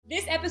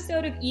This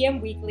episode of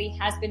EM Weekly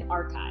has been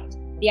archived.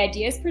 The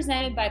ideas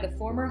presented by the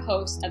former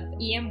host of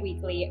EM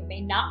Weekly may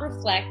not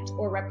reflect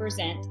or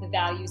represent the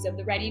values of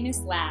the Readiness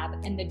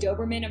Lab and the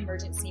Doberman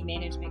Emergency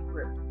Management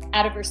Group.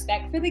 Out of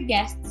respect for the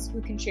guests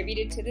who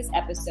contributed to this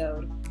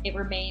episode, it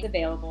remains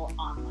available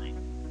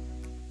online.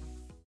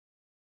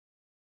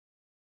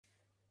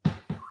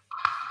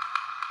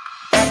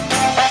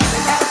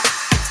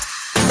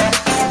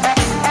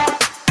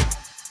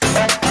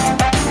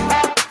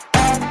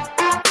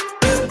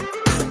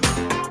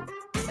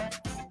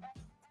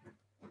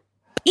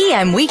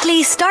 EM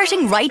Weekly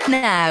starting right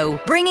now,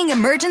 bringing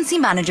emergency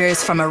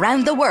managers from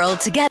around the world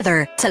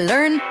together to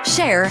learn,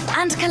 share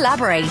and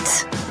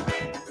collaborate.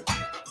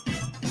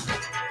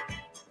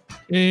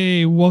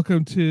 Hey,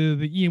 welcome to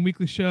the EM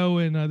Weekly Show,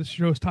 and this is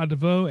your host Todd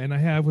DeVoe, and I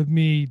have with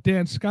me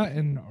Dan Scott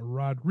and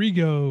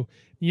Rodrigo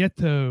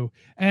Nieto.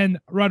 And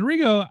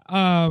Rodrigo,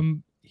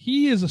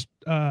 he is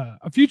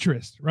a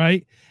futurist,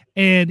 right?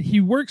 And he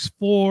works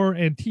for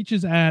and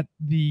teaches at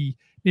the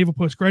Naval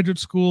Postgraduate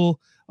School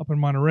up in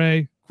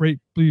Monterey. Great,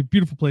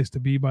 beautiful place to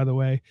be, by the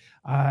way.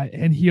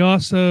 And he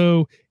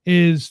also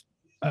is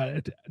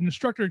an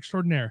instructor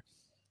extraordinaire.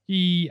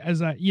 He as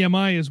a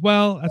EMI as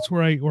well. That's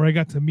where I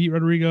got to meet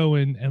Rodrigo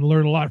and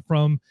learn a lot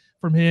from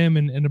him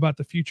and about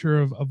the future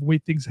of the way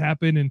things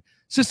happen and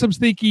systems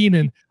thinking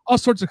and all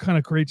sorts of kind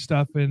of great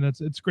stuff. And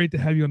it's great to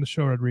have you on the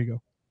show,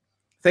 Rodrigo.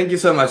 Thank you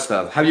so much,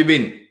 Todd. How have you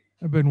been?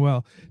 I've been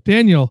well.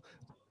 Daniel,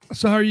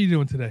 so how are you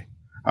doing today?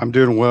 I'm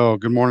doing well.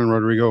 Good morning,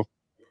 Rodrigo.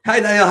 Hi,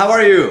 Daniel. How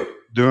are you?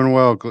 Doing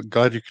well.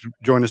 Glad you could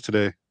join us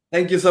today.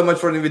 Thank you so much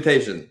for the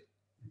invitation.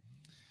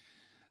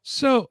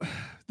 So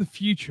the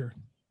future,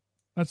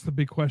 that's the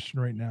big question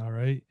right now,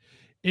 right?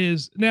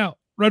 Now,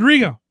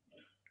 Rodrigo,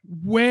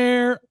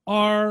 where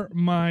are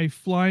my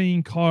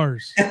flying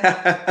cars? They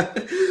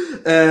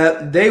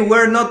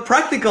were not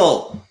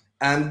practical.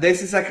 And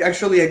this is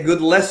actually a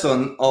good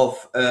lesson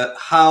of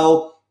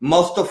how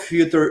most of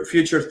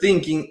future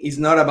thinking is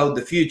not about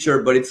the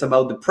future, but it's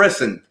about the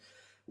present.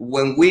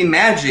 When we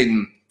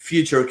imagine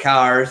future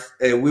cars,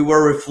 we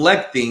were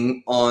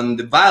reflecting on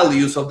the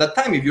values of that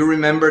time. If you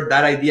remember,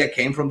 that idea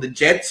came from the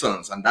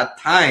Jetsons and that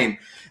time.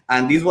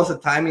 And this was a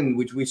time in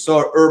which we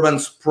saw urban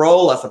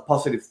sprawl as a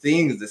positive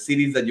thing. The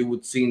cities that you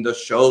would see in those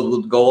shows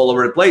would go all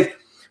over the place.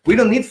 We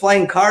don't need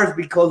flying cars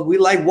because we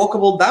like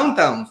walkable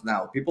downtowns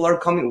now. People are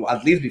coming,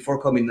 at least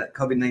before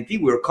COVID-19,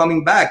 we were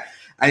coming back.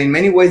 And in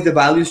many ways, the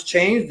values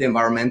changed. The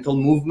environmental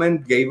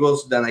movement gave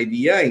us an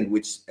idea in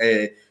which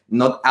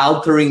not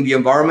altering the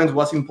environment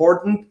was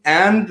important.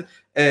 And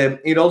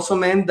it also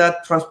meant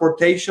that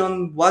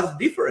transportation was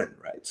different,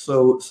 right?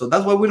 So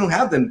that's why we don't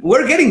have them.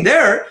 We're getting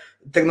there.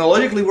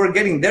 Technologically, we're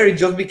getting there. It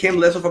just became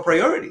less of a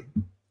priority.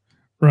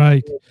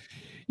 Right.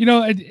 You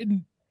know,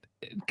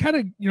 kind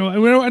of, you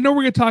know, I know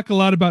we're going to talk a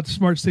lot about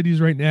smart cities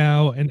right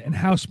now and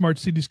how smart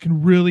cities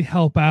can really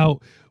help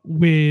out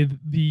with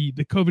the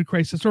COVID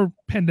crisis or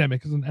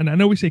pandemic. And I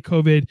know we say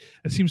COVID,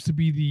 it seems to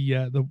be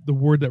the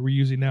word that we're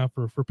using now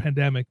for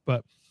pandemic,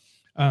 but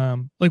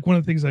like one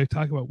of the things I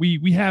talk about,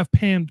 we have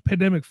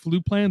pandemic flu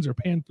plans or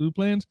pan flu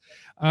plans.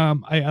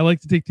 I like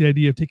to take the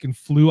idea of taking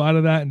flu out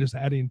of that and just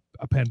adding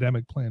a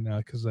pandemic plan now,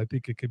 because I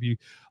think it could be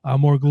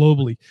more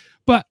globally.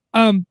 But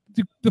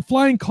the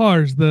flying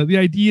cars, the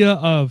idea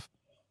of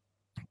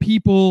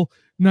people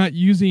not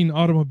using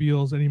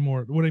automobiles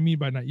anymore. What I mean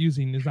by not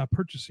using is not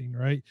purchasing,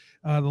 right?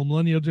 The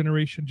millennial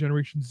generation,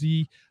 Generation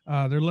Z,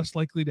 they're less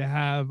likely to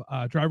have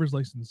a driver's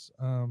license.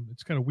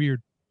 It's kind of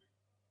weird.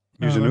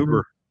 Using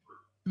Uber.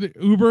 The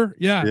Uber,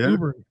 yeah,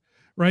 Uber,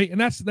 right?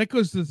 And that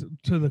goes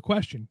to the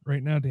question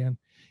right now, Dan,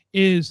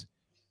 is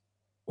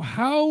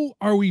how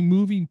are we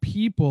moving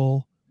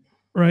people,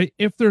 right,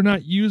 if they're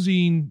not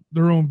using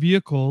their own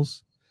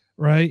vehicles,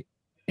 right,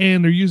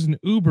 and they're using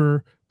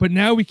Uber, but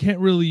now we can't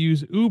really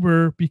use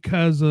Uber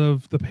because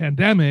of the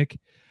pandemic.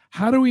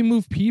 How do we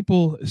move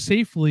people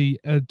safely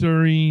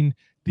during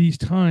these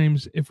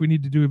times if we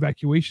need to do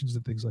evacuations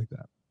and things like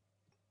that?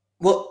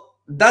 Well,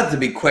 that's the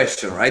big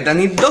question, right? And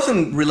it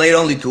doesn't relate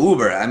only to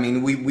Uber. I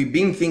mean, we've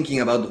been thinking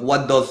about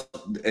what does,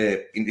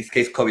 in this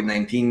case,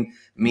 COVID-19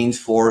 means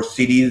for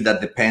cities that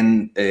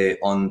depend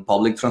on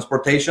public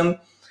transportation.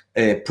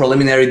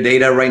 Preliminary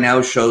data right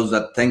now shows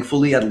that,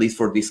 thankfully, at least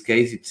for this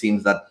case, it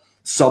seems that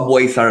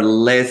subways are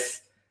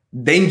less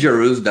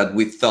dangerous than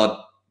we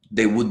thought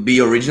they would be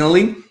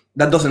originally.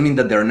 That doesn't mean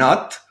that they're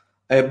not.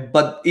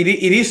 But it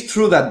is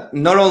true that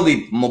not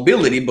only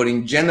mobility, but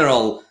in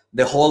general,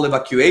 the whole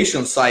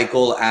evacuation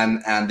cycle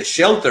and the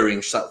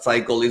sheltering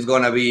cycle is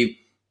going to be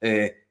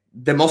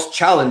the most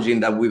challenging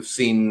that we've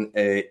seen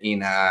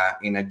in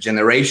a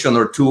generation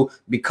or two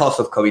because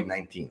of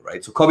COVID-19,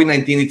 right? So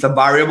COVID-19, it's a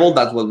variable.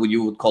 That's what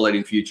you would call it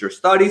in future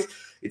studies.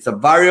 It's a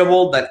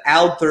variable that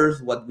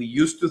alters what we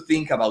used to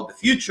think about the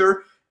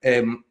future.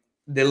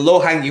 The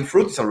low-hanging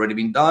fruit has already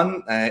been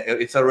done.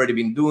 It's already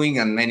been doing,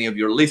 and many of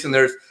your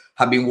listeners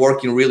have been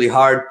working really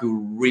hard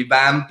to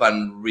revamp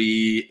and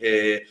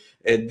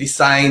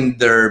design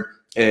their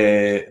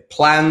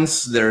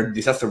plans, their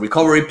disaster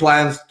recovery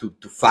plans to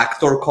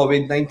factor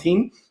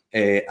COVID-19.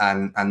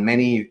 and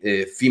many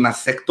FEMA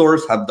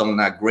sectors have done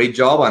a great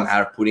job and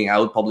are putting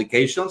out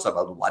publications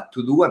about what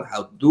to do and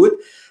how to do it.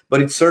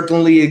 But it's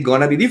certainly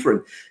gonna be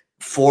different.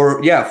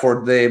 For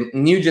the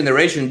new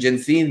generation, Gen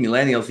Z,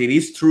 millennials, it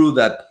is true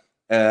that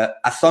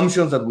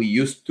assumptions that we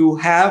used to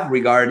have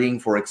regarding,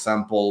 for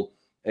example,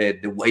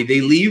 the way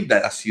they live,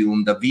 that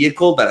assume the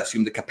vehicle, that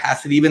assume the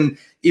capacity,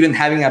 even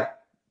having a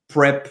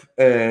prep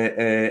a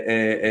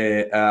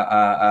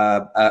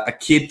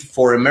kit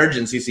for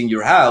emergencies in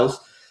your house.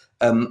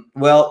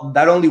 Well,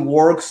 that only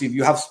works if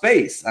you have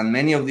space. And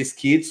many of these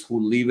kids who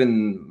live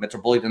in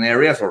metropolitan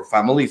areas or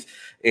families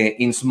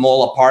in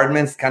small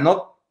apartments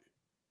cannot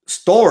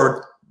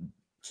store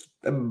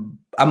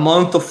a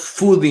month of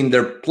food in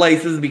their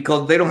places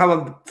because they don't have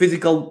a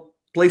physical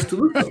place to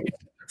do so.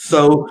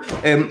 So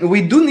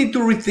we do need to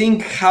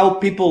rethink how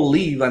people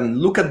live and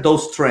look at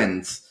those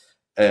trends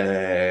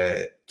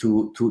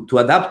to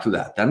adapt to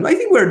that. And I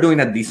think we're doing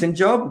a decent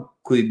job.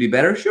 Could it be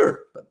better? Sure.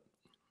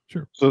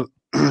 Sure.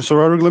 So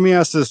Rodrigo, let me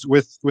ask this: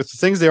 with the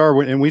things they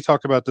are, and we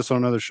talked about this on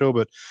another show,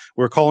 but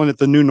we're calling it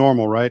the new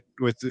normal, right?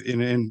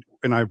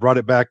 And I brought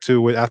it back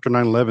to after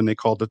 9/11, they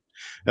called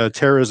it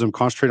terrorism,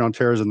 concentrate on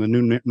terrorism, the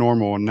new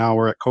normal, and now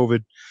we're at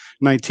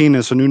COVID-19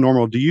 as a new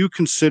normal. Do you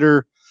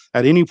consider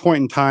at any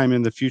point in time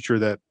in the future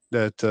that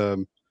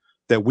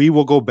we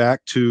will go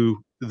back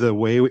to the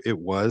way it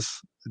was?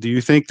 Do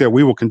you think that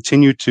we will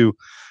continue to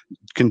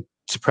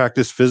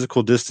practice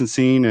physical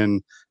distancing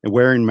and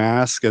wearing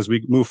masks as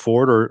we move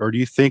forward, or do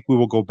you think we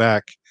will go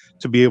back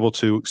to be able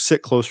to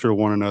sit closer to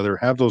one another,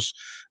 have those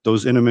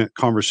intimate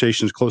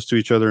conversations close to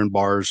each other in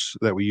bars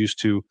that we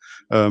used to,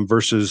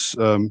 versus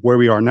where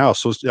we are now?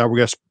 So we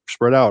got to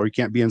spread out. You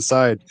can't be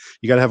inside.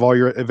 You got to have all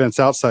your events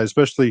outside,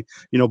 especially,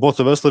 both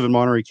of us live in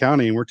Monterey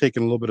County, and we're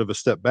taking a little bit of a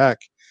step back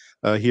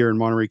here in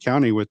Monterey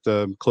County with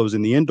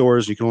closing the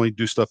indoors. You can only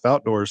do stuff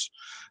outdoors.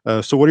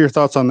 So what are your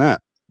thoughts on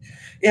that?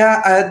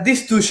 Yeah,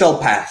 this too shall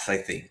pass, I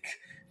think.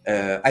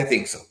 I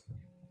think so.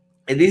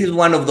 And this is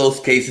one of those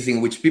cases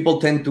in which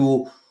people tend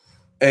to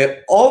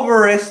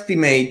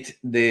overestimate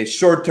the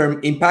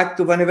short-term impact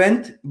of an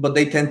event, but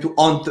they tend to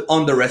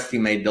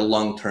underestimate the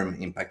long-term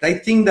impact. I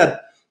think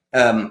that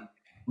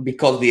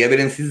because the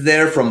evidence is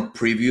there from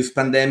previous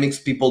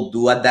pandemics, people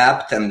do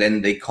adapt and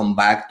then they come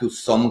back to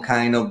some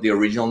kind of the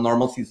original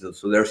normalcy.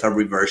 So there's a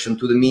reversion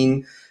to the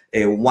mean.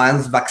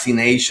 Once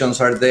vaccinations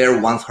are there,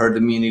 once herd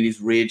immunity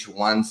is reached,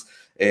 once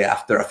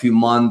after a few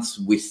months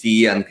we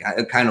see and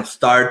kind of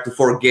start to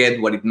forget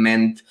what it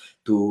meant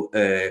to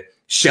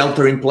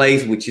shelter in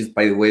place, which is,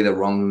 by the way, the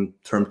wrong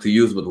term to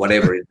use, but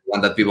whatever, it's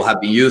one that people have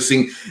been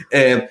using.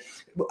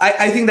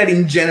 I think that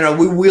in general,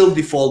 we will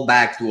default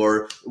back to,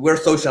 or we're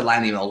social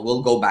animals,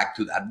 we'll go back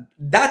to that.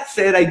 That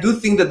said, I do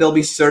think that there'll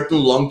be certain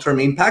long-term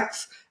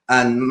impacts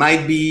and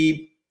might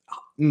be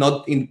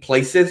not in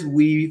places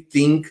we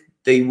think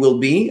they will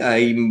be.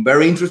 I'm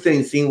very interested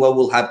in seeing what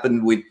will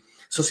happen with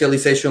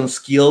socialization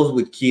skills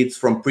with kids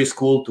from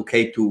preschool to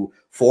K to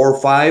 4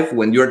 or 5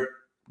 when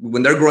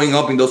they're growing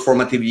up in those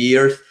formative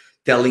years,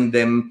 telling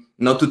them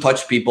not to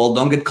touch people,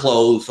 don't get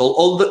close,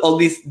 all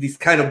these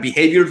kind of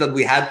behaviors that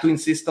we had to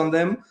insist on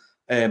them.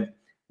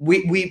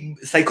 We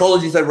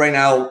psychologists are right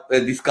now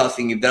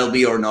discussing if there'll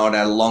be or not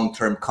a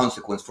long-term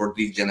consequence for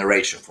this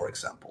generation, for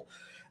example.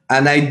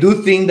 And I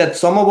do think that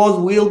some of us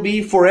will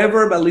be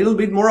forever a little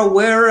bit more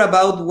aware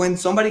about when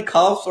somebody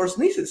coughs or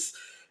sneezes.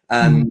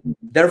 And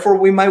therefore,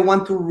 we might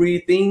want to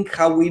rethink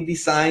how we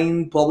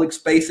design public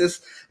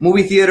spaces.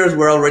 Movie theaters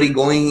were already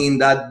going in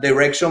that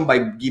direction by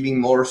giving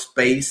more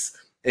space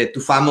to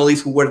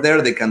families who were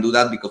there. They can do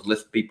that because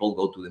less people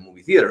go to the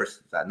movie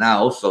theaters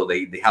now, so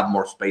they have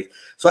more space.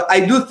 So I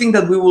do think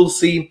that we will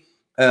see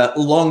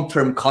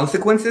long-term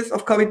consequences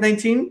of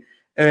COVID-19.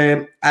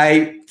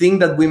 I think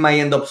that we might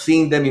end up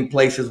seeing them in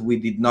places we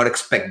did not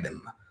expect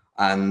them.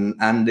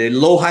 And the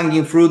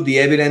low-hanging fruit, the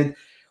evident,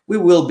 we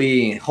will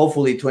be,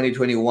 hopefully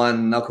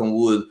 2021, knock on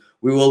wood,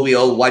 we will be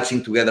all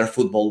watching together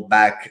football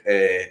back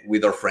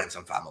with our friends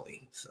and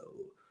family. So,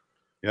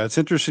 yeah, it's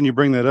interesting you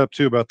bring that up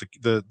too about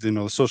the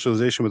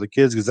socialization with the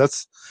kids,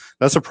 because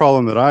that's a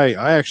problem that I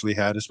actually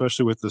had,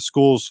 especially with the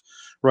schools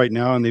right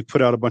now. And they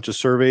put out a bunch of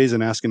surveys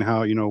and asking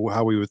how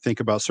we would think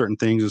about certain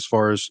things as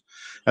far as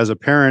a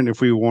parent,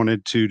 if we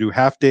wanted to do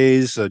half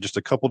days, just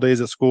a couple days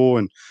at school,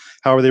 and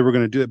how they were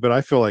going to do it. But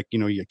I feel like,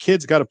 your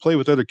kids got to play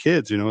with other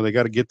kids, they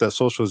got to get that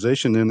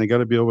socialization, and they got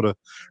to be able to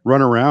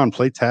run around,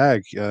 play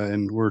tag.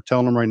 And we're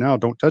telling them right now,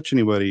 don't touch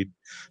anybody,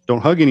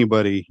 don't hug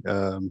anybody,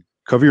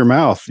 cover your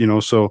mouth,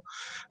 so.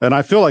 And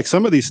I feel like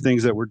some of these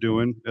things that we're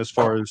doing as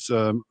far as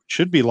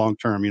should be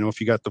long-term,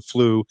 if you got the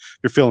flu,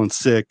 you're feeling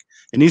sick,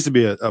 it needs to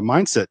be a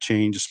mindset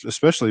change,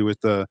 especially with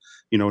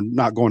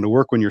not going to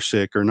work when you're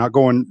sick, or not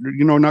going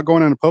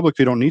into public if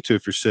you don't need to,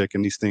 if you're sick,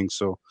 and these things.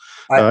 So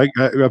I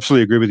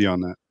absolutely agree with you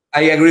on that.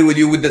 I agree with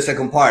you with the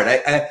second part.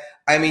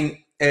 I mean,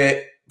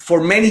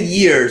 for many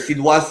years, it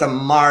was a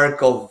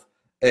mark of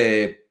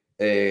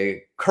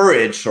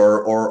courage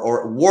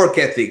or work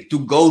ethic to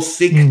go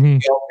sick to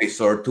the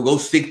office or to go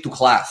sick to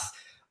class.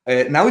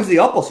 Now it's the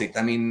opposite.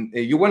 I mean,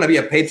 you want to be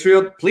a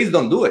patriot, please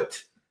don't do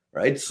it.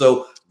 right?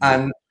 So,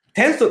 and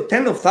tens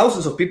of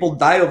thousands of people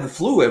die of the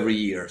flu every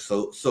year.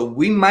 So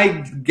we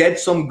might get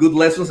some good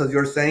lessons, as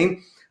you're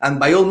saying. And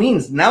by all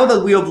means, now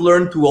that we have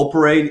learned to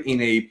operate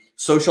in a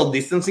social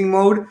distancing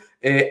mode,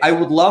 I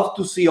would love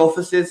to see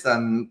offices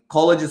and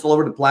colleges all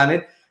over the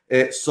planet.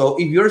 So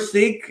if you're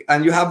sick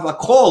and you have a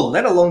cold,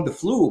 let alone the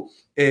flu,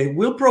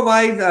 we'll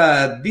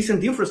provide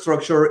decent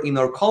infrastructure in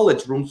our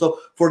college room. So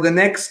for the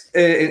next,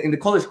 in the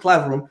college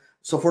classroom,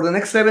 so for the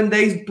next 7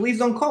 days, please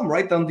don't come,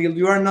 right? Until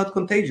you are not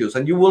contagious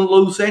and you won't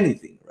lose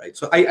anything, right?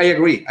 So I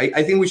agree.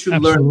 I think we should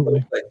Absolutely. learn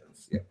those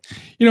lessons. Yeah.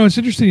 You know, it's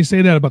interesting you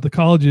say that about the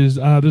colleges.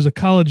 There's a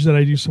college that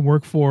I do some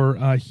work for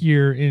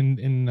here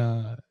in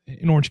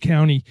Orange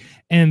County,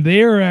 and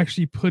they are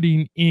actually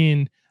putting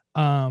in,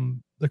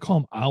 they call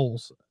them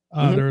owls.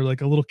 They're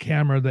like a little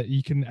camera that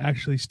you can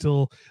actually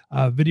still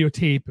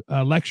videotape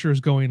lectures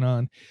going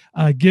on,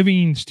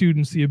 giving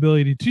students the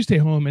ability to stay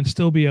home and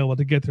still be able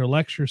to get their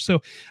lectures.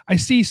 So I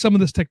see some of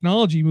this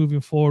technology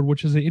moving forward,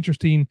 which is an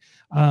interesting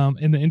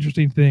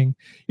thing.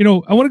 You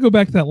know, I want to go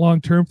back to that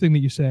long-term thing that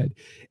you said.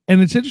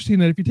 And it's interesting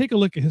that if you take a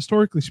look at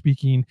historically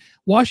speaking,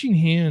 washing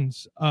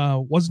hands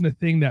wasn't a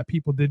thing that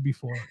people did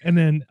before. And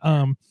then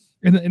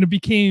and it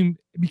became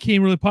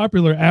really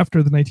popular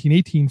after the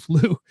 1918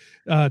 flu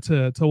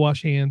to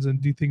wash hands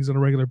and do things on a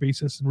regular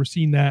basis. And we're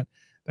seeing that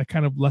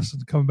kind of lesson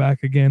come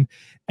back again.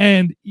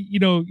 And, you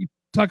know, you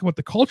talk about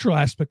the cultural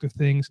aspect of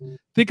things.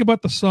 Think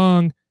about the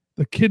song,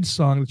 the kids'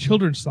 song, the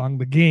children's song,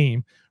 the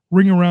game,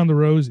 Ring Around the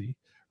Rosie,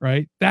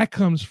 right? That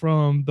comes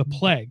from the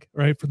plague,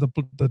 right? For the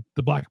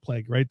Black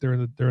Plague, right? They're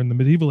in the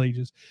medieval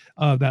ages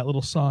of that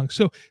little song.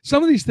 So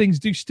some of these things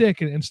do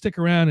stick and stick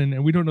around,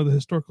 and we don't know the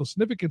historical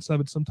significance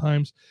of it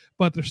sometimes,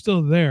 but they're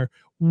still there.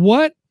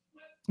 What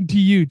do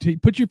you, to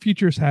put your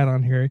futures hat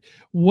on here,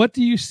 what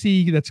do you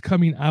see that's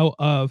coming out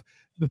of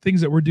the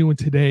things that we're doing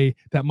today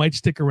that might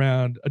stick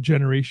around a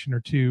generation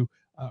or two,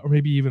 or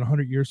maybe even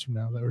 100 years from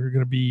now, that we're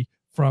going to be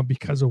from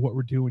because of what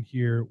we're doing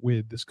here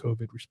with this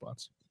COVID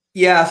response?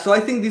 Yeah, so I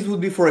think this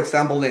would be, for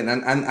example, and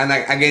again,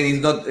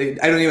 it's not.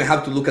 I don't even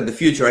have to look at the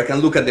future. I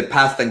can look at the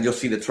past and just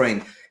see the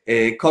trend.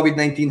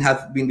 COVID-19 has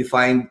been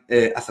defined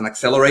as an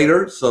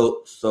accelerator.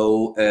 So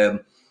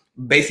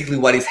basically,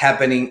 what is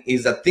happening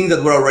is that things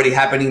that were already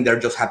happening, they're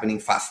just happening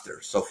faster.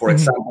 So, for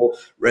example,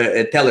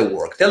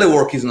 telework.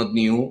 Telework is not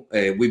new.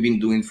 We've been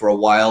doing it for a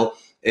while.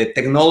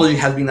 Technology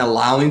has been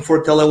allowing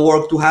for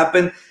telework to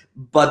happen,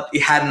 but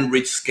it hadn't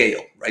reached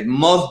scale, right?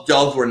 Most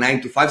jobs were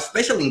 9 to 5,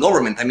 especially in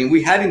government. I mean,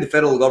 we had in the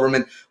federal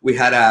government, we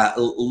had a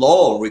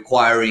law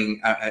requiring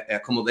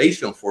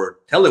accommodation for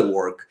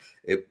telework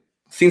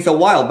since a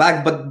while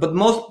back, but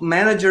most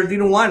managers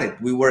didn't want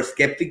it. We were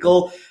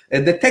skeptical.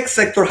 The tech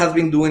sector has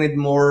been doing it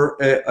more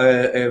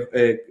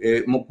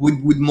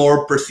with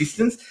more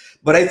persistence.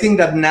 But I think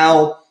that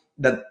now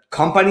that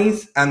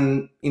companies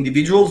and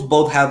individuals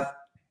both have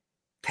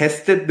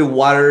tested the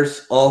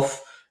waters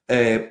of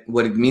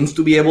what it means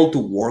to be able to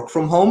work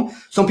from home.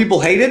 Some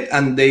people hate it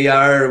and they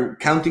are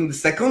counting the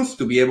seconds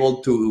to be able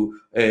to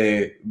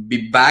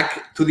be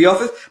back to the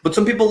office, but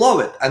some people love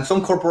it and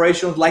some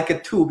corporations like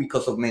it too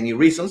because of many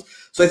reasons.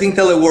 So I think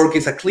telework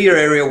is a clear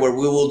area where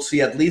we will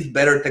see at least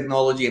better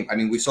technology. I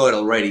mean, we saw it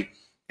already,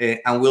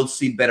 and we'll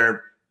see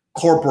better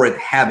corporate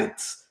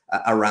habits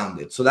around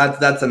it. So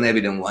that's an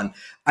evident one.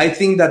 I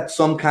think that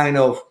some kind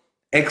of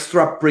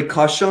extra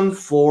precaution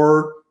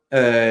for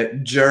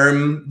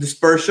germ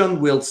dispersion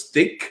will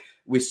stick.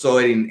 We saw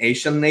it in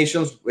Asian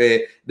nations.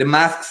 The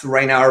masks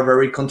right now are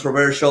very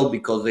controversial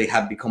because they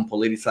have become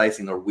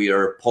politicized in a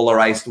weird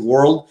polarized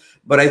world.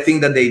 But I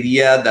think that the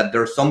idea that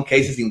there are some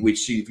cases in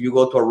which if you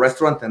go to a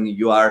restaurant and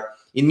you are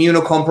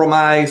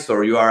immunocompromised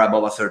or you are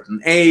above a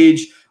certain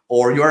age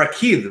or you are a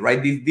kid,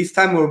 right? This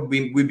time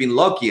we've been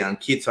lucky and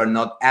kids are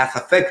not as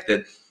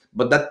affected.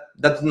 But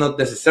that's not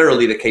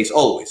necessarily the case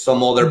always.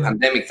 Some other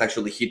pandemics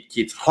actually hit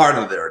kids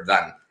harder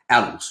than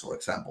adults, for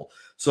example.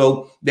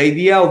 So the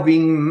idea of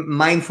being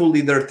mindful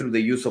either through the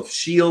use of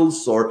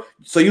shields so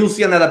you'll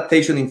see an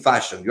adaptation in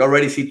fashion. You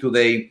already see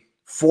today,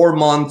 4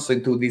 months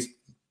into this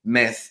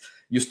mess,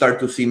 you start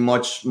to see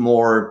much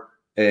more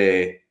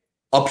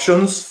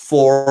options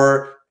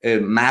for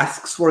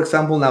masks, for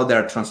example. Now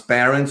they're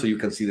transparent, so you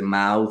can see the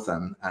mouth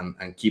and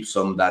keep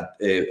some of that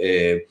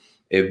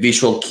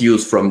visual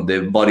cues from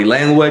the body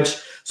language.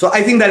 So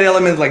I think that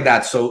elements like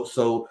that.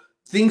 So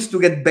things to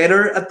get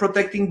better at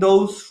protecting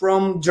those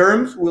from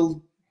germs will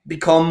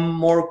become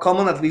more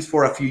common, at least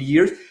for a few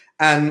years.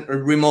 And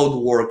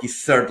remote work is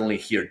certainly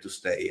here to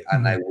stay.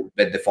 And I would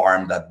bet the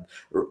farm that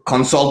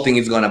consulting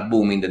is going to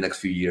boom in the next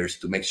few years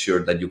to make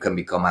sure that you can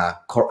become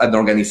an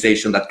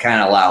organization that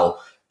can allow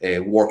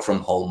work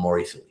from home more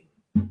easily.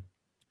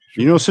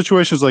 You know,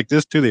 situations like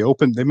this too, they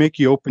make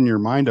you open your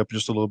mind up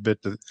just a little bit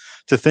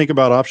to think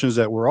about options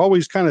that were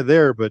always kind of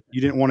there, but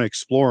you didn't want to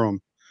explore them.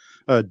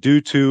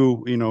 Due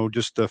to, you know,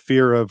 just the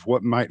fear of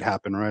what might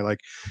happen, right? Like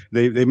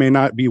they may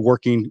not be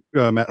working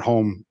at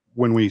home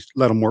when we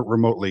let them work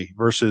remotely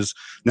versus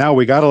now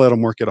we got to let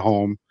them work at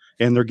home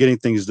and they're getting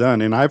things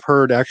done. And I've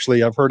heard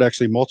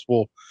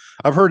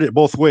it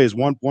both ways.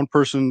 One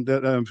person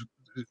that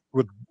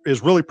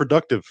is really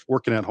productive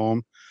working at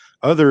home.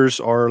 Others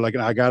are like,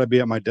 I got to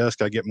be at my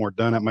desk. I get more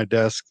done at my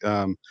desk,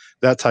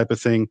 that type of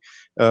thing.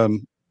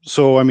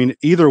 So, I mean,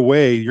 either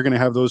way, you're going to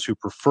have those who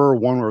prefer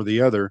one or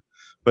the other,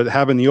 but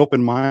having the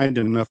open mind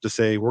enough to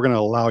say, we're going to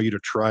allow you to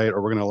try it,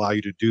 or we're going to allow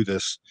you to do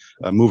this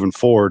moving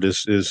forward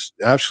is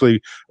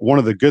actually one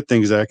of the good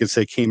things that I could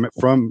say came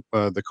from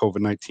the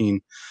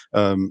COVID-19,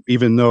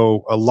 even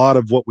though a lot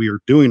of what we are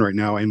doing right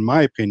now, in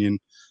my opinion,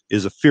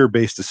 is a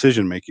fear-based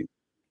decision-making.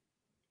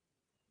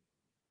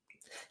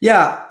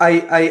 Yeah,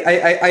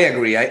 I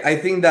agree. I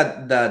think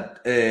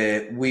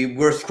that we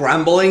were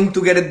scrambling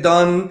to get it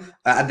done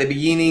at the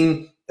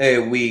beginning.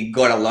 We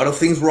got a lot of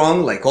things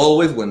wrong, like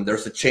always. When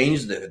there's a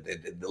change,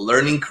 the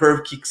learning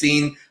curve kicks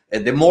in.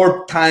 The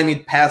more time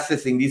it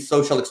passes in this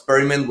social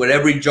experiment, where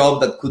every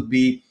job that could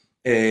be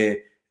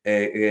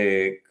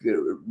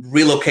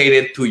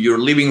relocated to your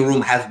living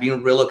room has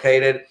been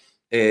relocated,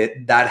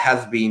 that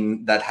has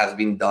been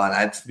done.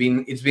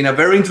 It's been a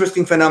very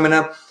interesting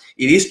phenomena.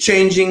 It is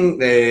changing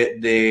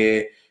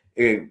the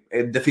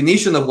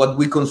definition of what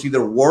we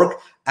consider work.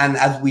 And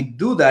as we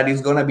do that, it's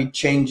going to be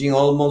changing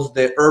almost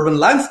the urban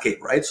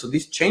landscape, right? So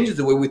this changes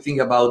the way we think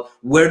about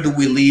where do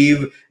we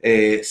live,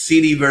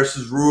 city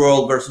versus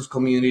rural versus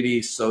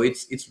community. So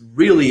it's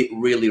really,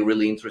 really,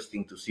 really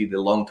interesting to see the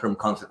long-term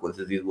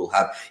consequences it will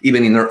have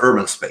even in our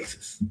urban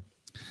spaces.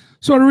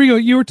 So, Rodrigo,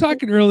 you were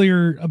talking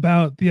earlier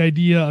about the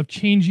idea of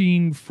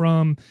changing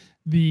from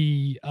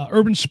the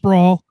urban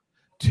sprawl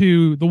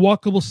to the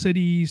walkable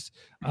cities.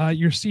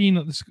 You're seeing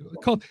this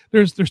called,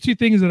 there's two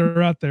things that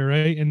are out there,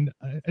 right? And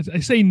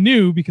I say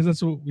new because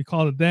that's what we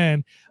called it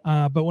then.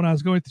 But when I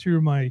was going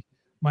through my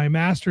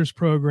master's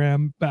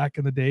program back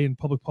in the day in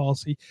public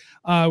policy,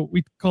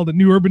 we called it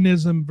new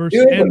urbanism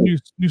versus and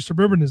new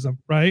suburbanism,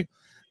 right?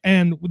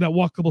 And with that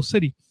walkable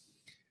city.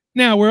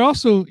 Now, we're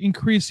also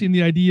increasing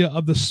the idea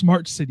of the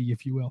smart city,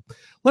 if you will.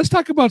 Let's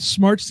talk about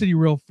smart city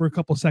for a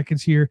couple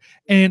seconds here,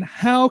 and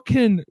how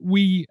can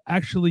we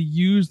actually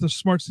use the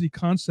smart city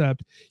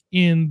concept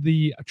in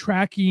the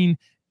tracking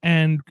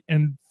and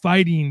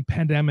fighting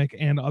pandemic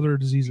and other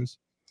diseases?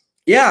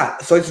 Yeah,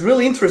 so it's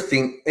really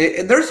interesting.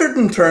 There are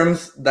certain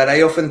terms that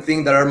I often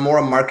think that are more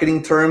a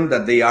marketing term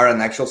than they are an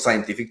actual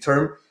scientific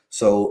term.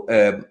 So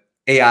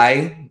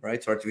AI,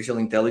 right? So artificial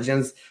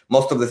intelligence.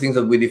 Most of the things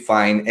that we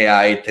define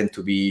AI tend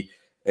to be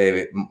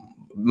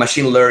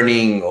machine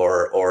learning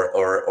or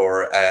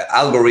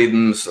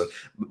algorithms,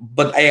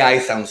 but AI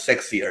sounds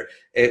sexier.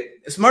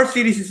 Smart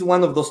cities is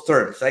one of those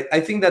terms. I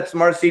think that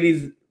smart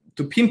cities,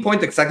 to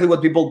pinpoint exactly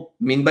what people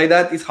mean by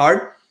that, is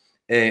hard.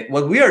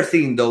 What we are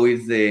seeing, though,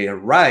 is the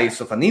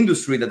rise of an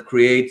industry that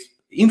creates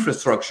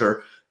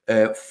infrastructure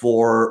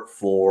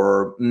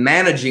for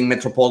managing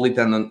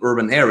metropolitan and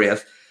urban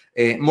areas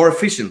more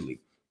efficiently.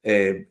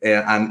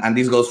 And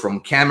this goes from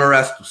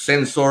cameras to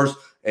sensors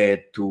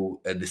to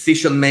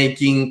decision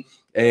making.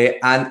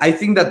 And I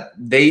think that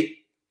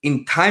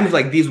in times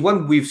like this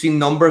one, we've seen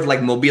numbers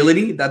like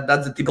mobility.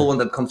 That's the typical one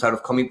that comes out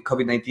of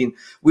COVID-19.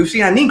 We've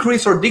seen an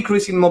increase or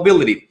decrease in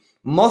mobility.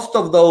 Most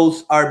of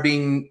those are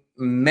being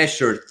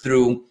measured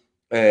through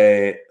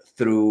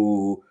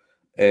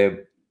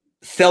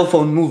cell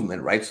phone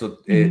movement, right? So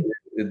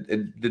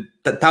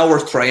the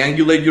towers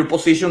triangulate your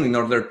position in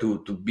order to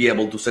be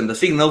able to send a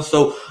signal,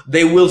 so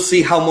they will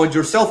see how much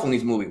your cell phone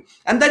is moving.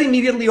 And that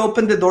immediately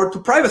opened the door to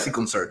privacy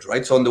concerns,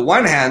 right? So on the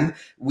one hand,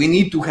 we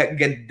need to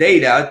get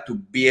data to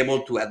be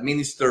able to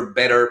administer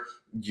better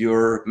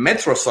your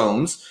metro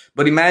zones.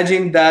 But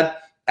imagine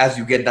that as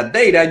you get that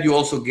data, you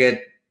also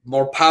get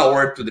more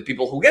power to the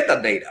people who get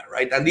that data,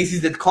 right? And this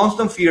is the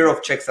constant fear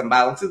of checks and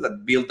balances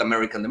that built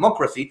American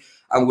democracy,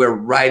 and we're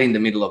right in the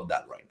middle of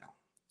that right now.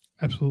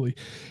 Absolutely.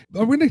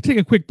 We're going to take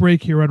a quick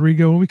break here,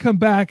 Rodrigo. When we come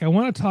back, I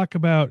want to talk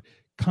about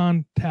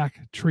contact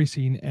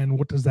tracing and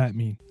what does that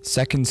mean?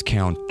 Seconds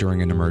count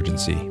during an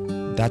emergency.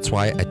 That's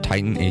why at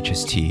Titan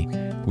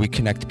HST, we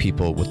connect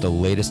people with the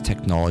latest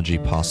technology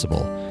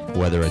possible,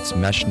 whether it's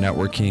mesh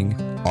networking,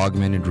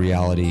 augmented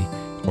reality,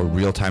 or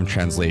real-time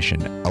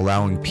translation,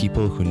 allowing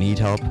people who need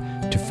help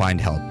to find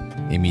help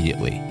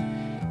immediately.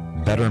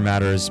 Better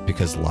matters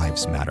because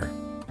lives matter.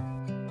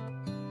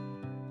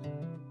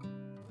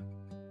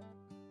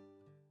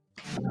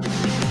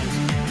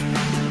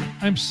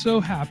 I'm so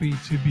happy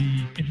to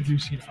be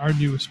introducing our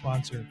newest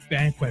sponsor,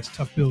 VanQuest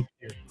Tough Build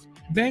Gear.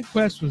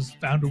 VanQuest was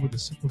founded with a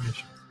simple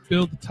mission: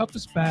 build the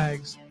toughest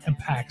bags and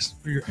packs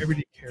for your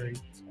everyday carry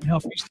and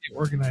help you stay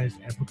organized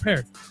and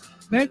prepared.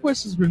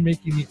 VanQuest has been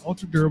making the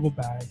ultra-durable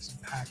bags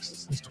and packs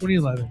since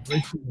 2011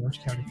 right here in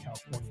Orange County,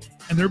 California.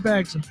 And their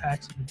bags and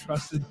packs have been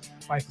trusted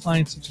by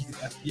clients such as the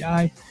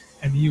FBI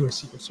and the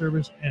U.S. Secret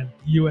Service and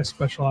the U.S.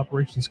 Special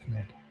Operations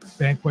Command.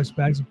 VanQuest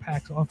bags and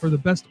packs offer the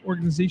best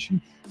organization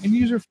and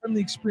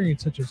user-friendly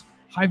experience, such as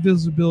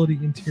high-visibility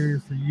interior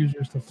for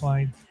users to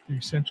find the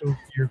essential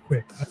gear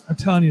quick. I'm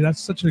telling you,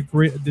 that's such a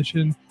great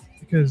addition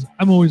because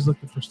I'm always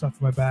looking for stuff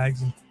in my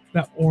bags, and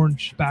that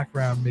orange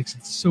background makes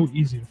it so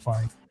easy to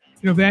find.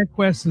 You know,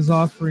 VanQuest is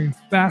offering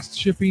fast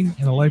shipping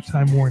and a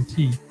lifetime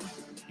warranty.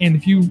 And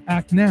if you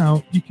act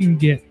now, you can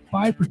get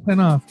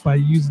 5% off by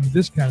using the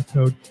discount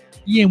code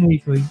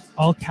EMWeekly,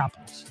 all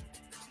capitals.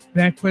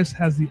 VanQuest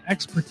has the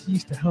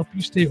expertise to help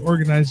you stay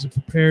organized and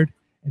prepared.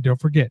 And don't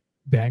forget,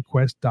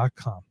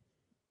 vanquest.com.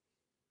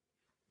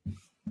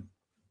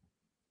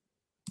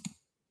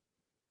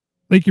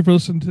 Thank you for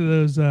listening to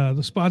those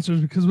the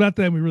sponsors, because without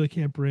them, we really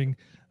can't bring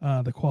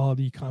the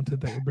quality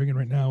content that we're bringing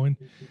right now. And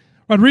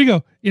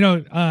Rodrigo,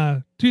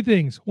 two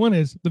things. One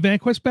is the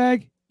VanQuest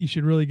bag. You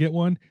should really get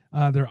one.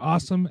 They're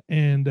awesome.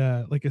 And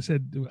like I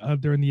said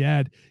during the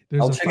ad,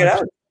 I'll check it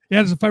out.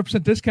 Yeah, there's a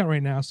 5% discount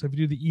right now. So if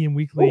you do the EM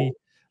Weekly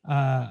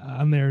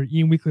on there,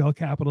 EM Weekly, all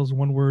capitals,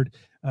 one word,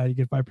 you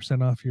get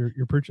 5% off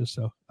your purchase.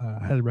 So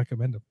I highly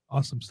recommend them.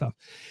 Awesome stuff.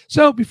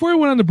 So before we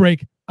went on the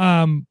break,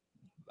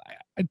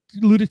 I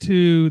alluded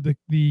to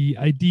the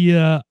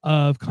idea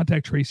of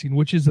contact tracing,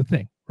 which is a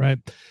thing, right?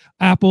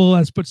 Apple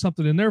has put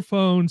something in their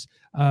phones.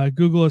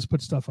 Google has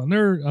put stuff on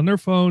their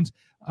phones.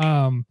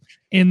 And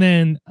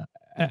then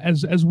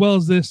as well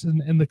as this,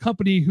 and the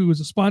company who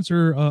is a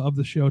sponsor of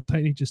the show,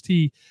 Titan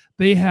HST,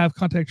 they have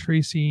contact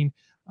tracing,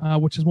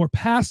 which is more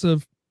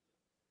passive,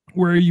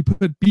 where you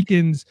put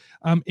beacons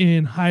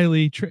in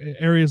highly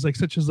areas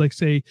such as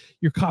say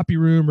your copy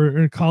room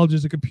or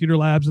colleges and computer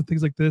labs and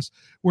things like this,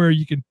 where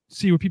you can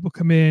see when people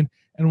come in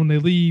and when they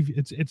leave.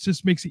 It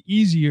just makes it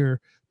easier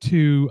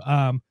to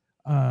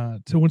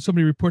when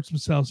somebody reports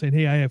themselves saying,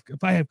 hey,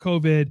 if I have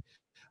COVID,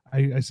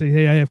 I say,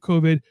 hey, I have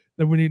COVID.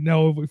 Then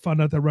if we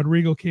found out that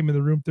Rodrigo came in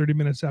the room 30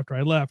 minutes after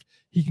I left,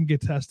 he can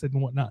get tested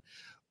and whatnot.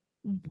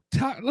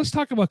 Let's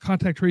talk about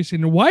contact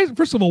tracing. And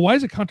first of all, why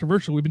is it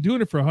controversial? We've been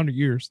doing it for 100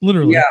 years,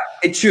 literally. Yeah,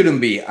 it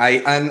shouldn't be.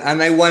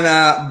 I want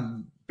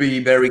to be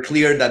very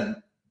clear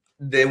that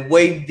the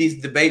way this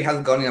debate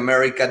has gone in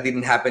America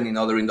didn't happen in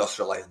other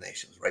industrialized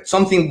nations, right?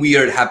 Something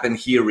weird happened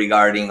here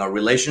regarding our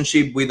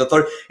relationship with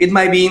authority. It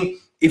might be,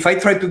 if I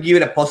try to give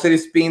it a positive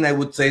spin, I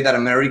would say that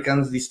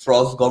Americans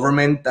distrust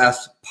government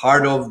as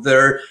part of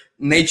their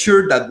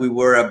nature, that we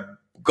were a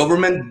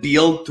government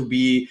built to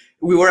be,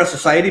 we were a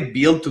society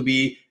built to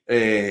be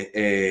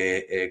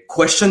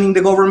questioning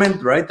the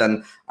government, right?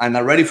 And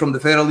already from the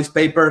Federalist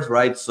Papers,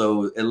 right?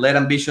 So let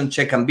ambition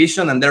check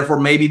ambition, and therefore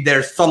maybe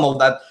there's some of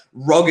that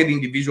rugged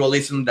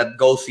individualism that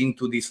goes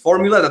into this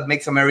formula that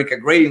makes America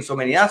great in so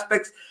many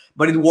aspects,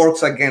 but it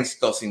works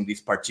against us in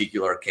this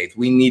particular case.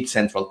 We need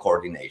central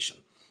coordination,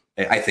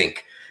 I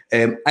think.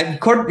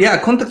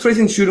 Contact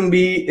tracing shouldn't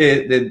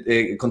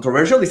be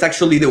controversial. It's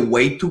actually the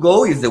way to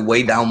go. It's the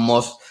way down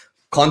most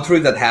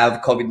countries that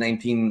have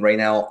COVID-19 right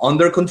now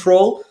under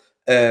control.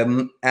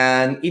 And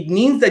it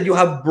means that you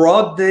have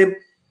brought the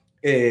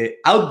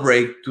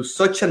outbreak to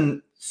such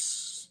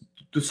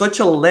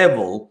a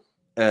level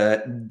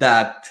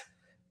that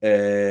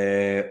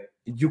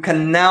you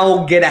can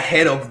now get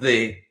ahead of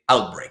the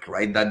outbreak,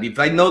 right? That if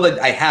I know that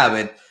I have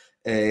it,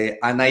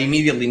 and I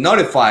immediately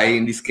notify,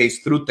 in this case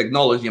through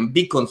technology, and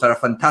beacons are a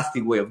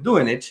fantastic way of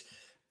doing it,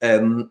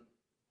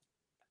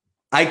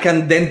 I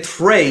can then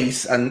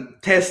trace and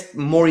test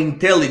more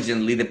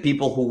intelligently the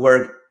people who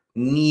were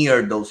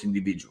near those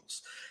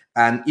individuals.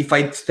 And if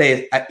I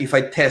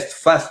test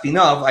fast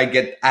enough, I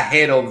get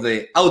ahead of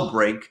the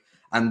outbreak,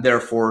 and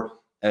therefore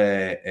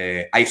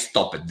I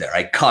stop it there.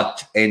 I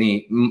cut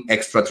any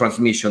extra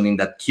transmission in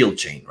that kill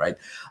chain, right?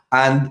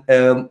 And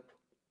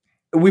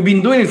we've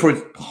been doing it for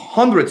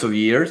hundreds of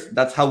years.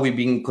 That's how we've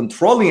been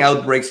controlling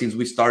outbreaks since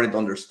we started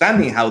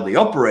understanding how they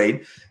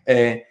operate.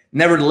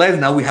 Nevertheless,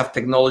 now we have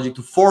technology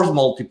to force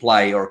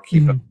multiply our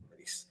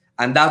capabilities.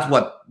 And that's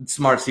what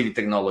smart city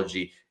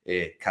technology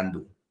can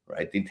do,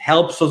 right? It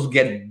helps us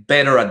get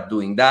better at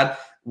doing that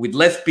with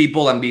less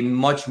people and being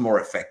much more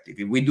effective.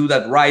 If we do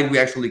that right, we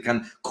actually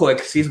can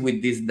coexist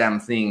with this damn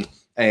thing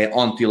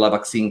until a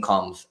vaccine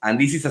comes. And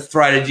this is a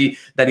strategy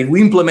that if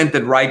we implement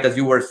it right, as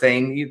you were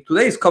saying,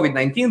 today is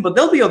COVID-19, but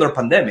there'll be other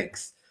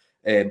pandemics.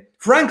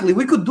 Frankly,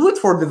 we could do it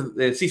for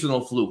the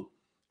seasonal flu.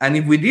 And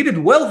if we did it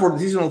well for the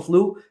seasonal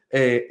flu,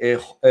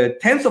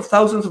 tens of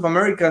thousands of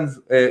Americans'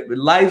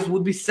 lives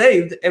would be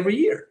saved every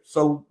year.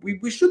 So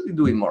we should be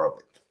doing more of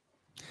it.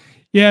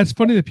 Yeah, it's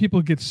funny that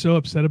people get so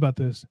upset about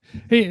this.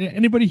 Hey,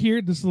 anybody here?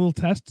 This is a little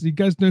test. Do you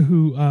guys know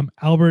who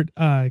Albert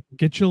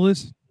Gitchell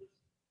is?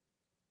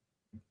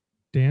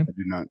 Dan?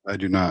 I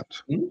do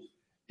not.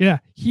 Yeah,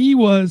 he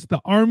was the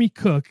Army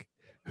cook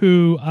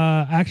who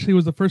actually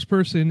was the first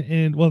person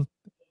the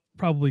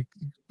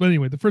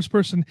first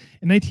person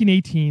in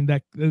 1918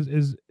 that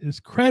is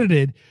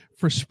credited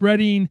for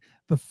spreading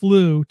the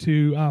flu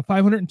to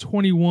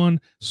 521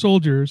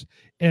 soldiers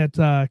at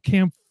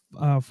Camp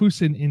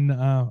Fusen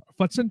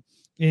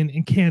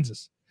in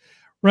Kansas,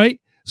 right?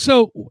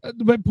 So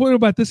my point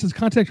about this is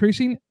contact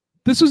tracing.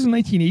 This was in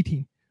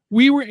 1918.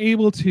 We were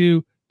able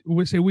to, we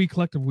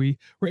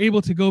were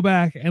able to go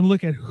back and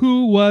look at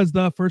who was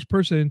the first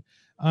person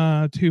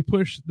to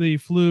push the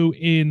flu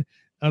in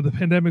the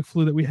pandemic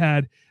flu that we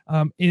had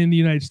in the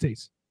United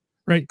States,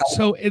 right?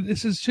 So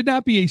should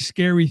not be a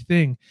scary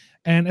thing.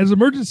 And as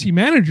emergency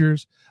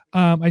managers,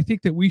 I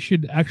think that we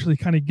should actually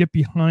kind of get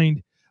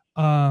behind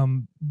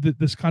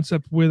this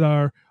concept with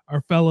our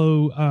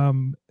fellow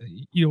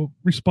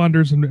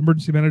responders and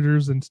emergency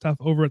managers and stuff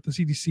over at the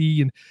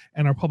CDC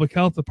and our public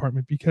health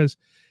department, because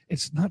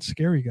it's not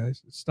scary,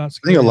 guys. It's not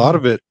scary. I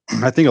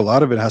think a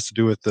lot of it has to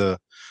do with the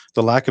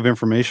lack of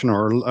information,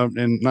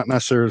 and not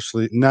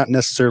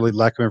necessarily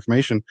lack of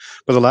information,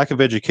 but the lack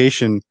of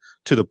education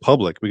to the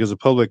public, because the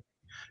public,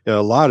 a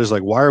lot is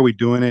like, why are we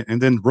doing it?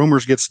 And then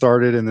rumors get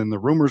started, and then the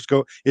rumors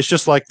go. It's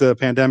just like the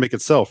pandemic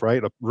itself,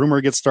 right? A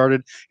rumor gets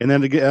started, and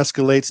then it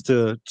escalates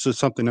to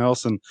something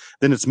else, and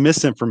then it's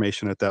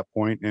misinformation at that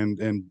point,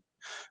 and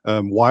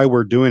why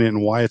we're doing it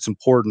and why it's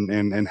important,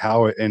 and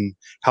how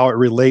it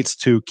relates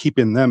to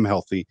keeping them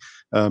healthy.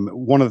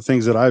 One of the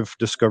things that I've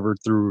discovered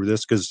through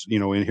this, because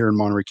here in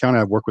Monterey County,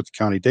 I've worked with the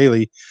county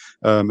daily,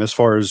 as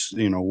far as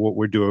what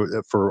we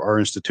do for our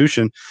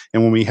institution,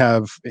 and when we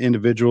have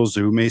individuals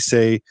who may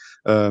say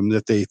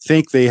that they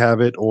think they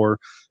have it, or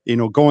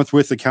going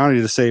with the county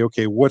to say,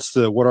 okay, what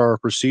are our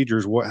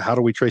procedures? How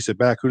do we trace it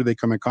back? Who do they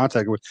come in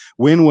contact with?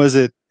 When was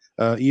it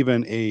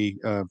even a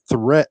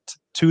threat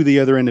to the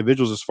other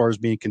individuals as far as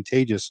being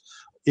contagious,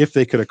 if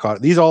they could have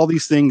caught it? All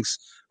these things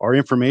are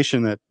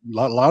information that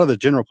a lot of the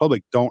general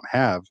public don't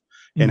have.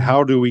 And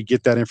how do we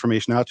get that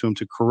information out to them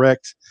to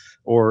correct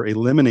or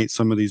eliminate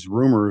some of these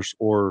rumors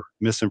or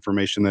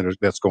misinformation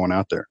that's going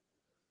out there?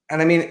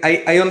 And I mean,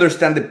 I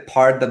understand the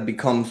part that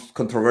becomes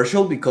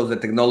controversial because the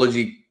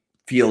technology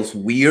feels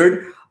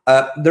weird.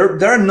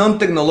 There are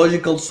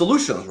non-technological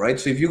solutions, right?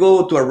 So if you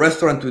go to a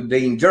restaurant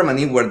today in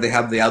Germany where they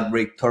have the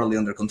outbreak totally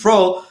under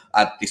control,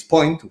 at this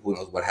point, who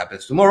knows what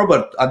happens tomorrow,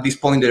 but at this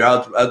point, their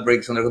outbreak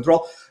is under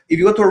control. If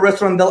you go to a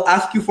restaurant, they'll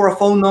ask you for a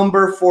phone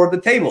number for the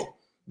table.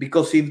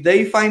 Because if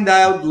they find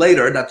out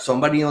later that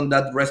somebody on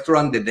that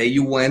restaurant the day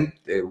you went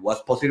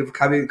was positive for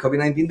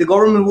COVID-19, the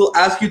government will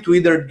ask you to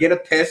either get a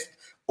test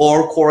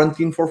or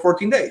quarantine for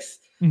 14 days.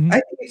 I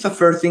think it's a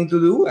fair thing to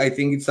do. I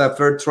think it's a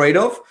fair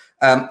trade-off.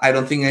 I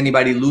don't think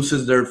anybody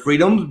loses their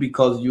freedoms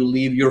because you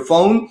leave your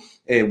phone.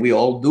 We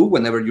all do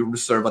whenever you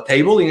reserve a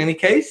table, in any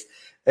case.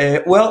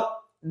 Well,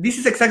 this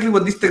is exactly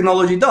what this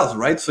technology does,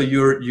 right? So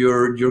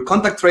your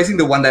contact tracing,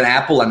 the one that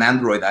Apple and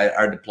Android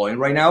are deploying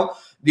right now,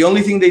 the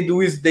only thing they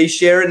do is they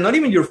share not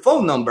even your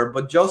phone number,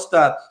 but just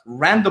a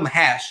random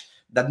hash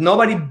that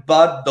nobody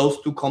but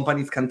those two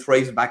companies can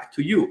trace back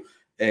to you.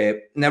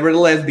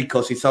 Nevertheless,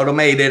 because it's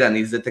automated and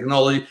it's the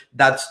technology,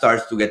 that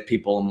starts to get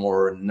people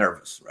more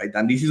nervous, right?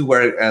 And this is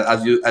where,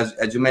 as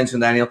you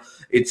mentioned, Daniel,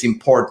 it's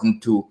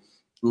important to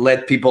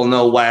let people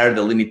know what are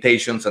the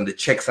limitations and the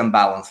checks and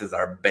balances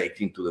are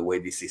baked into the way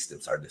these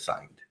systems are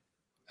designed.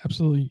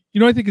 Absolutely.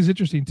 I think is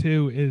interesting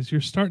too is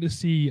you're starting to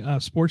see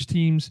sports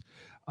teams,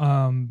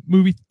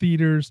 movie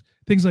theaters,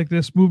 things like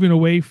this moving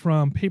away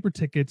from paper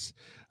tickets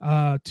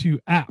to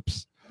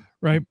apps,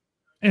 right?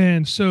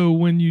 And so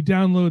when you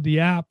download the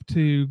app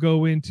to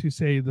go into,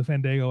 say, the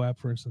Fandango app,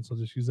 for instance, I'll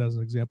just use that as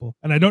an example.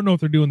 And I don't know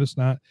if they're doing this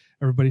or not.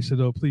 Everybody said,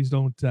 "Oh, please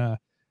don't,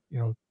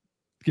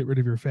 get rid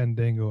of your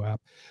Fandango app."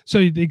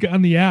 So they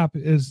on the app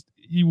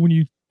when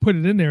you put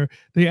it in there,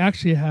 they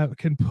actually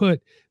can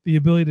put the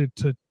ability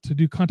to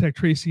do contact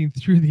tracing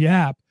through the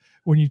app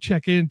when you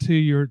check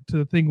into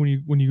the thing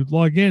when you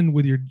log in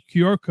with your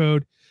QR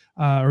code.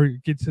 Or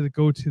get to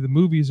go to the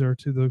movies or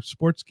to the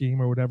sports game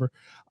or whatever,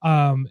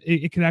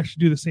 it can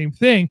actually do the same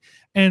thing.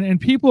 And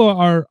people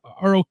are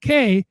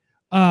okay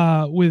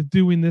with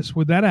doing this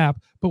with that app,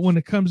 but when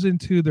it comes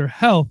into their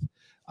health,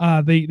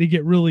 they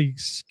get really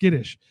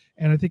skittish.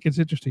 And I think it's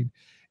interesting.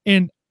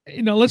 And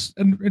let's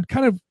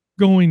kind of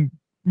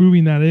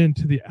moving that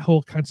into the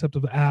whole concept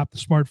of the app, the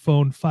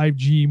smartphone,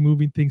 5G,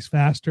 moving things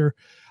faster.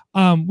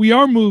 We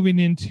are moving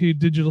into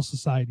digital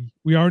society.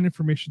 We are an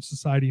information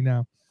society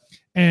now.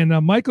 And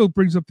Michael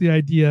brings up the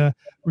idea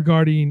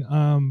regarding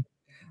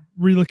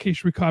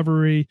relocation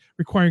recovery,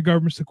 requiring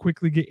governments to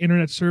quickly get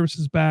internet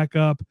services back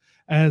up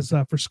as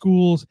for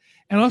schools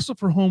and also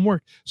for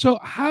homework. So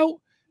how,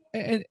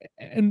 and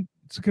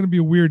it's going to be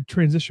a weird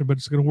transition, but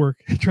it's going to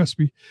work. Trust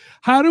me.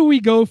 How do we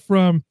go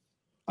from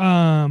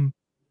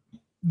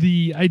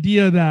the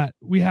idea that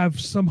we have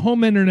some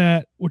home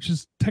internet, which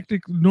is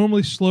technically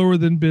normally slower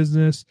than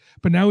business,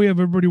 but now we have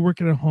everybody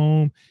working at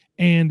home,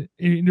 and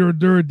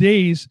there are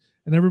days,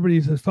 and everybody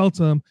has felt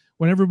them,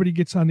 when everybody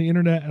gets on the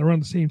internet around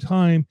the same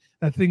time,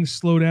 that things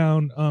slow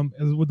down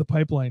with the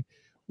pipeline.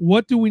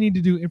 What do we need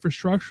to do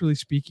infrastructurally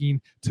speaking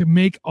to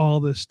make all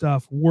this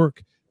stuff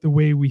work the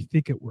way we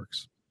think it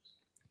works?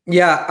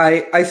 Yeah,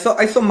 I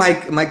saw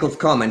Michael's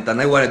comment,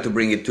 and I wanted to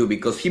bring it too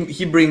because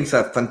he brings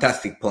a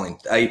fantastic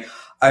point.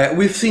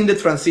 We've seen the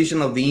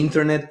transition of the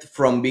internet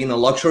from being a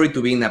luxury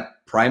to being a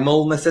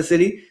primal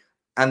necessity.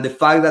 And the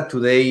fact that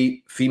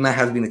today FEMA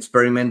has been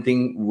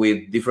experimenting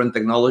with different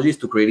technologies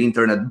to create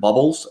internet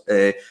bubbles.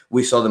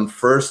 We saw them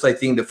first. I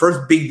think the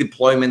first big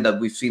deployment that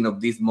we've seen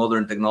of this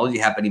modern technology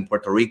happened in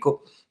Puerto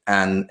Rico,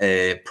 and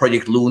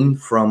Project Loon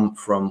from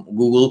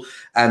Google.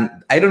 And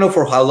I don't know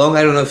for how long,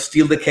 I don't know if it's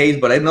still the case,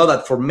 but I know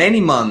that for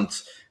many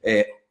months,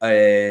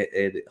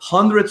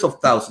 hundreds of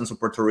thousands of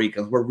Puerto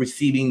Ricans were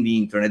receiving the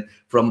internet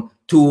from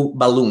two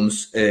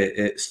balloons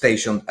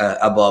stationed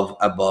above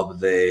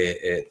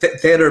the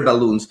tether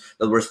balloons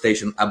that were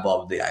stationed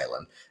above the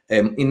island.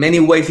 In many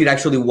ways, it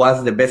actually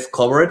was the best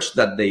coverage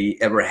that they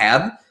ever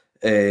had,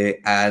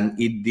 and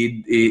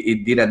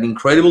it did an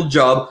incredible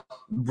job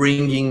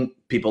bringing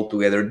people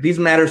together. This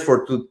matters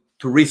for two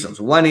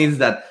reasons. One is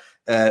that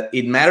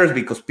it matters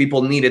because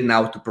people need it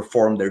now to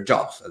perform their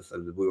jobs, as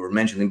we were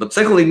mentioning. But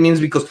secondly, it means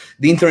because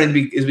the internet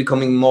is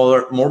becoming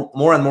more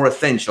and more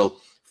essential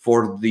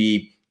for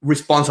the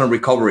response and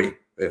recovery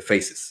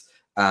phases.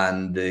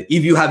 And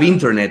if you have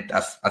internet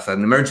as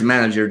an emergency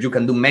manager, you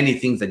can do many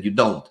things that you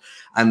don't.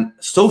 And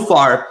so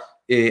far,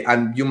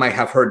 and you might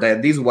have heard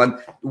that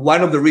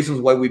one of the reasons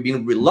why we've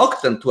been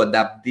reluctant to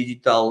adapt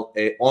digital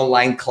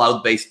online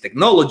cloud-based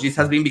technologies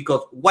has been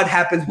because what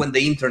happens when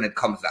the internet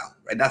comes down,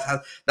 right?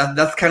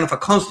 That's kind of a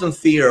constant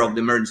fear of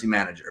the emergency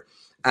manager.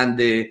 And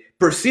the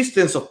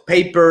persistence of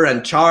paper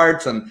and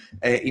charts and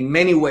in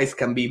many ways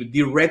can be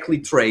directly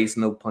traced,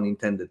 no pun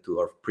intended, to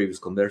our previous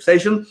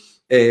conversation,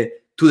 to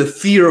the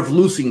fear of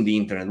losing the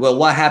internet. Well,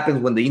 what happens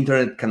when the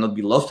internet cannot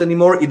be lost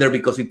anymore, either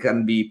because it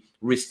can be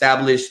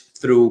reestablished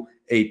through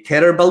a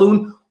tether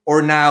balloon,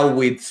 or now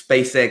with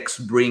SpaceX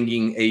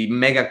bringing a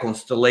mega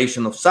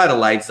constellation of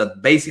satellites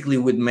that basically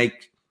would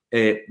make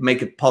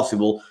it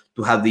possible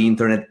to have the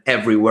internet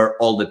everywhere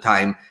all the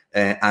time,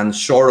 and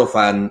short of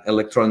an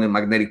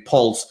electromagnetic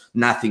pulse,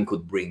 nothing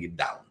could bring it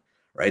down,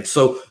 right?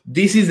 So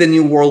this is the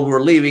new world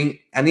we're living,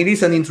 and it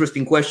is an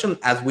interesting question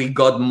as we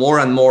got more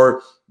and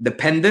more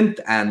dependent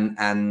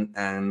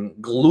and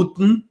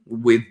gluten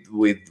with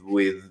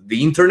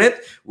the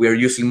internet. We are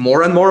using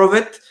more and more of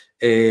it.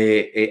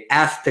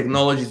 As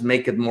technologies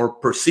make it more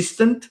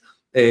persistent,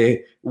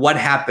 what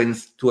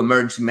happens to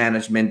emergency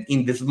management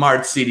in the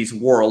smart cities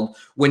world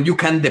when you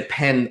can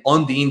depend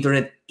on the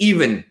internet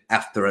even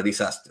after a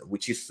disaster,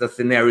 which is a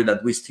scenario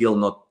that we still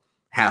not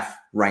have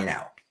right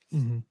now.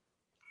 Mm-hmm.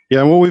 Yeah,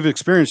 and what we've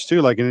experienced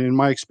too, like in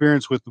my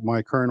experience with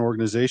my current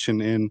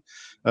organization, and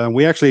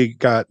we actually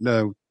got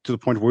to the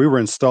point where we were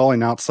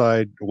installing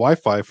outside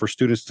Wi-Fi for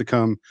students to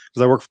come,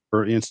 because I work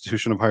for an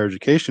institution of higher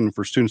education,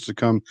 for students to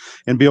come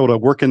and be able to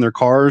work in their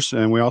cars.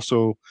 And we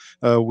also,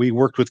 we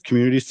worked with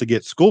communities to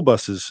get school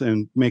buses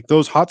and make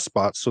those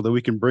hotspots so that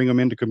we can bring them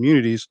into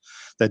communities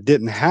that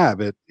didn't have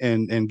it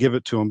and give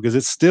it to them, because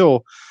it's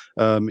still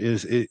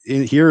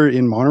here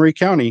in Monterey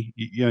County,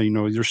 you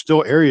know, there's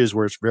still areas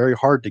where it's very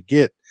hard to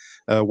get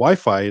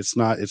Wi-Fi. It's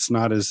not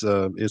as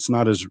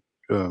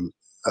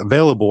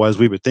available as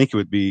we would think it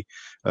would be,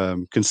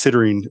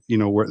 considering, you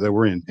know, that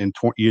we're in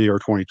year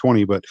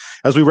 2020. But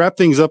as we wrap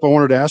things up, I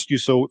wanted to ask you,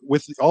 so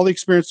with all the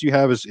experience you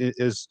have as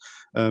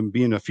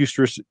being a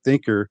futuristic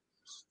thinker,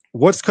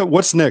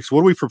 what's next? What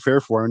do we prepare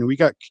for? I mean, we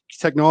got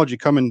technology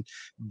coming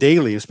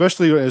daily,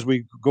 especially as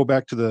we go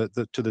back to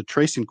the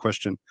tracing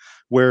question,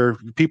 where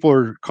people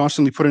are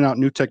constantly putting out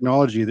new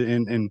technology,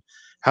 and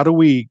how do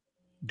we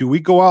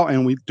go out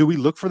and do we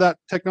look for that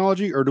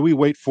technology, or do we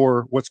wait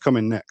for what's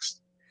coming next?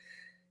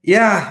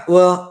 Yeah,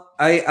 well,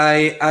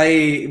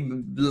 I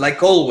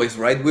like always,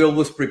 right? We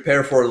always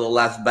prepare for the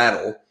last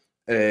battle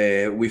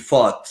we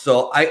fought.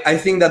 So I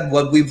think that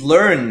what we've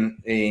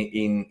learned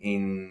in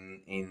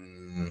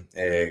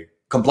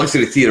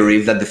complexity theory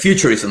is that the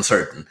future is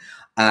uncertain,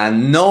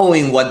 and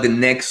knowing what the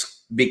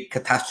next big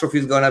catastrophe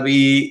is going to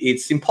be,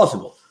 it's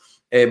impossible.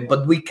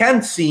 But we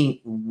can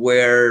see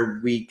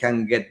where we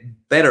can get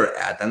better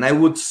at, and I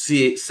would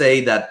say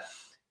that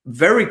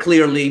very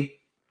clearly.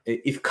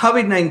 If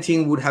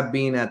COVID-19 would have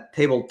been a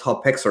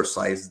tabletop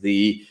exercise,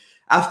 the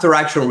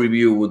after-action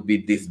review would be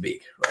this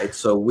big, right?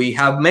 So we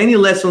have many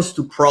lessons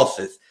to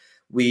process.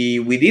 We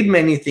did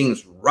many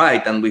things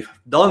right, and we've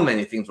done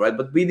many things right,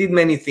 but we did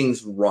many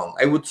things wrong.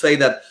 I would say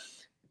that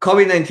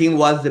COVID-19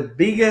 was the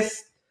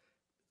biggest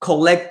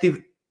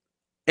collective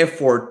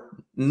effort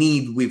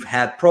need we've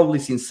had probably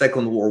since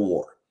Second World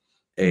War.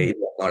 It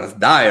was not as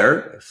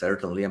dire,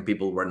 certainly, and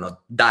people were not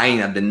dying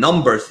at the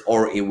numbers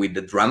or with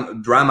the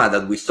drama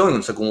that we saw in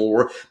the Second World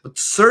War, but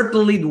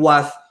certainly it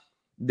was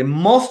the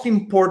most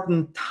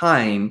important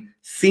time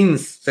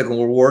since Second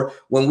World War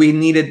when we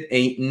needed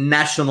a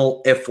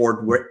national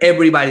effort where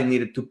everybody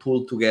needed to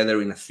pull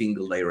together in a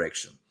single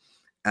direction.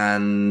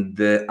 And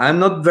I'm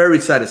not very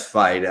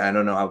satisfied. I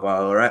don't know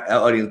about our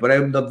audience, but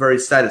I'm not very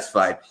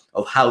satisfied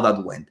of how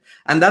that went.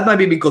 And that might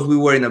be because we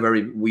were in a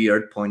very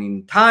weird point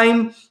in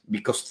time,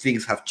 because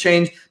things have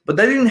changed, but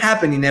that didn't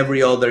happen in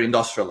every other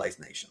industrialized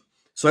nation.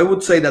 So I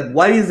would say that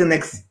what is the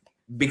next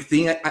big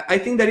thing? I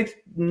think that it's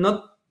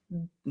not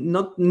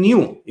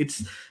new.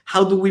 It's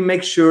how do we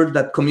make sure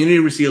that community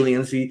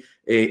resiliency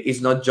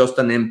is not just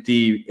an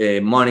empty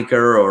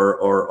moniker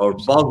or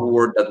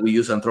buzzword that we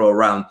use and throw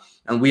around.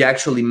 And we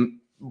actually,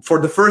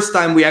 for the first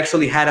time, we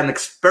actually had an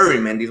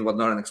experiment. This was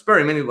not an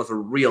experiment. It was a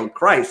real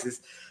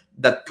crisis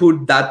that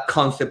put that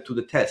concept to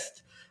the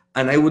test.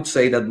 And I would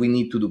say that we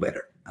need to do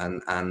better.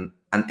 And an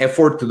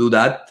effort to do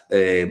that,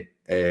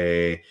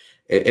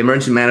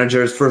 emergency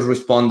managers, first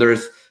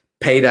responders,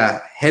 paid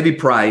a heavy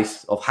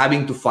price of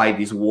having to fight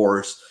these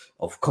wars,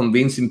 of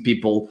convincing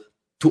people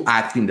to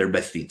act in their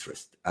best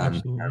interest.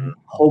 And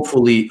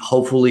hopefully,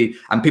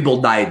 and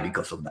people died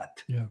because of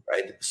that. Yeah.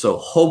 Right. So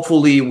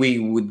hopefully we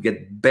would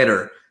get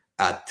better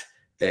at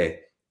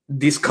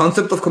this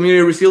concept of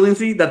community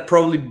resiliency that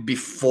probably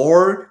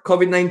before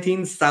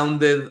COVID-19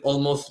 sounded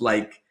almost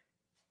like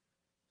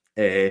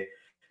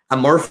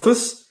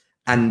amorphous.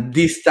 And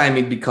this time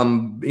it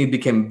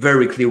became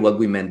very clear what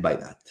we meant by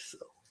that. So.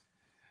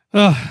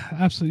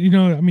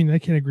 Absolutely. I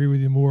can't agree with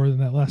you more than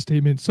that last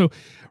statement. So,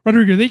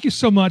 Rodrigo, thank you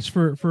so much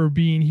for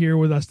being here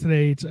with us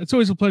today. It's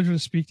always a pleasure to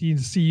speak to you and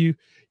to see you.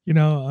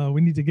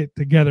 We need to get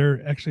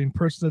together actually in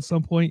person at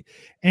some point.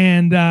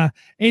 And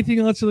anything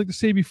else you'd like to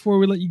say before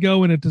we let you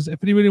go? And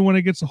if anybody want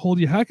to get a hold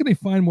of you, how can they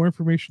find more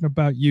information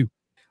about you?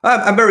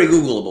 I'm very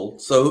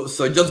Googleable. So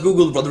just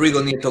Google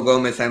Rodrigo Nieto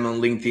Gomez. I'm on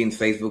LinkedIn,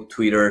 Facebook,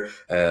 Twitter,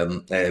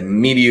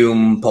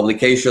 Medium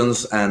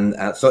publications. And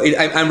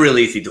I'm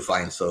really easy to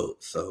find.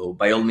 So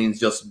by all means,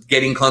 just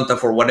get in contact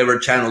for whatever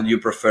channel you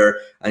prefer.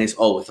 And it's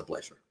always a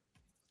pleasure.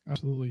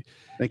 Absolutely.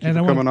 Thank you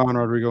for coming on,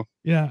 Rodrigo.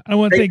 Yeah. I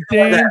want to thank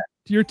Dan,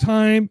 your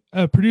time,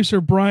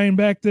 producer Brian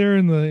back there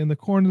in the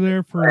corner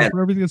there for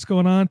everything that's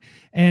going on.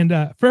 And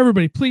for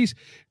everybody, please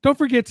don't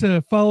forget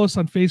to follow us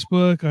on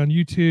Facebook, on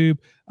YouTube,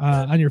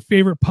 on your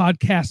favorite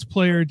podcast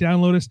player,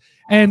 download us,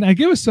 and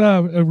give us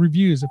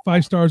reviews.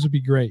 5 stars would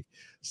be great.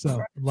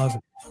 So love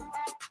it.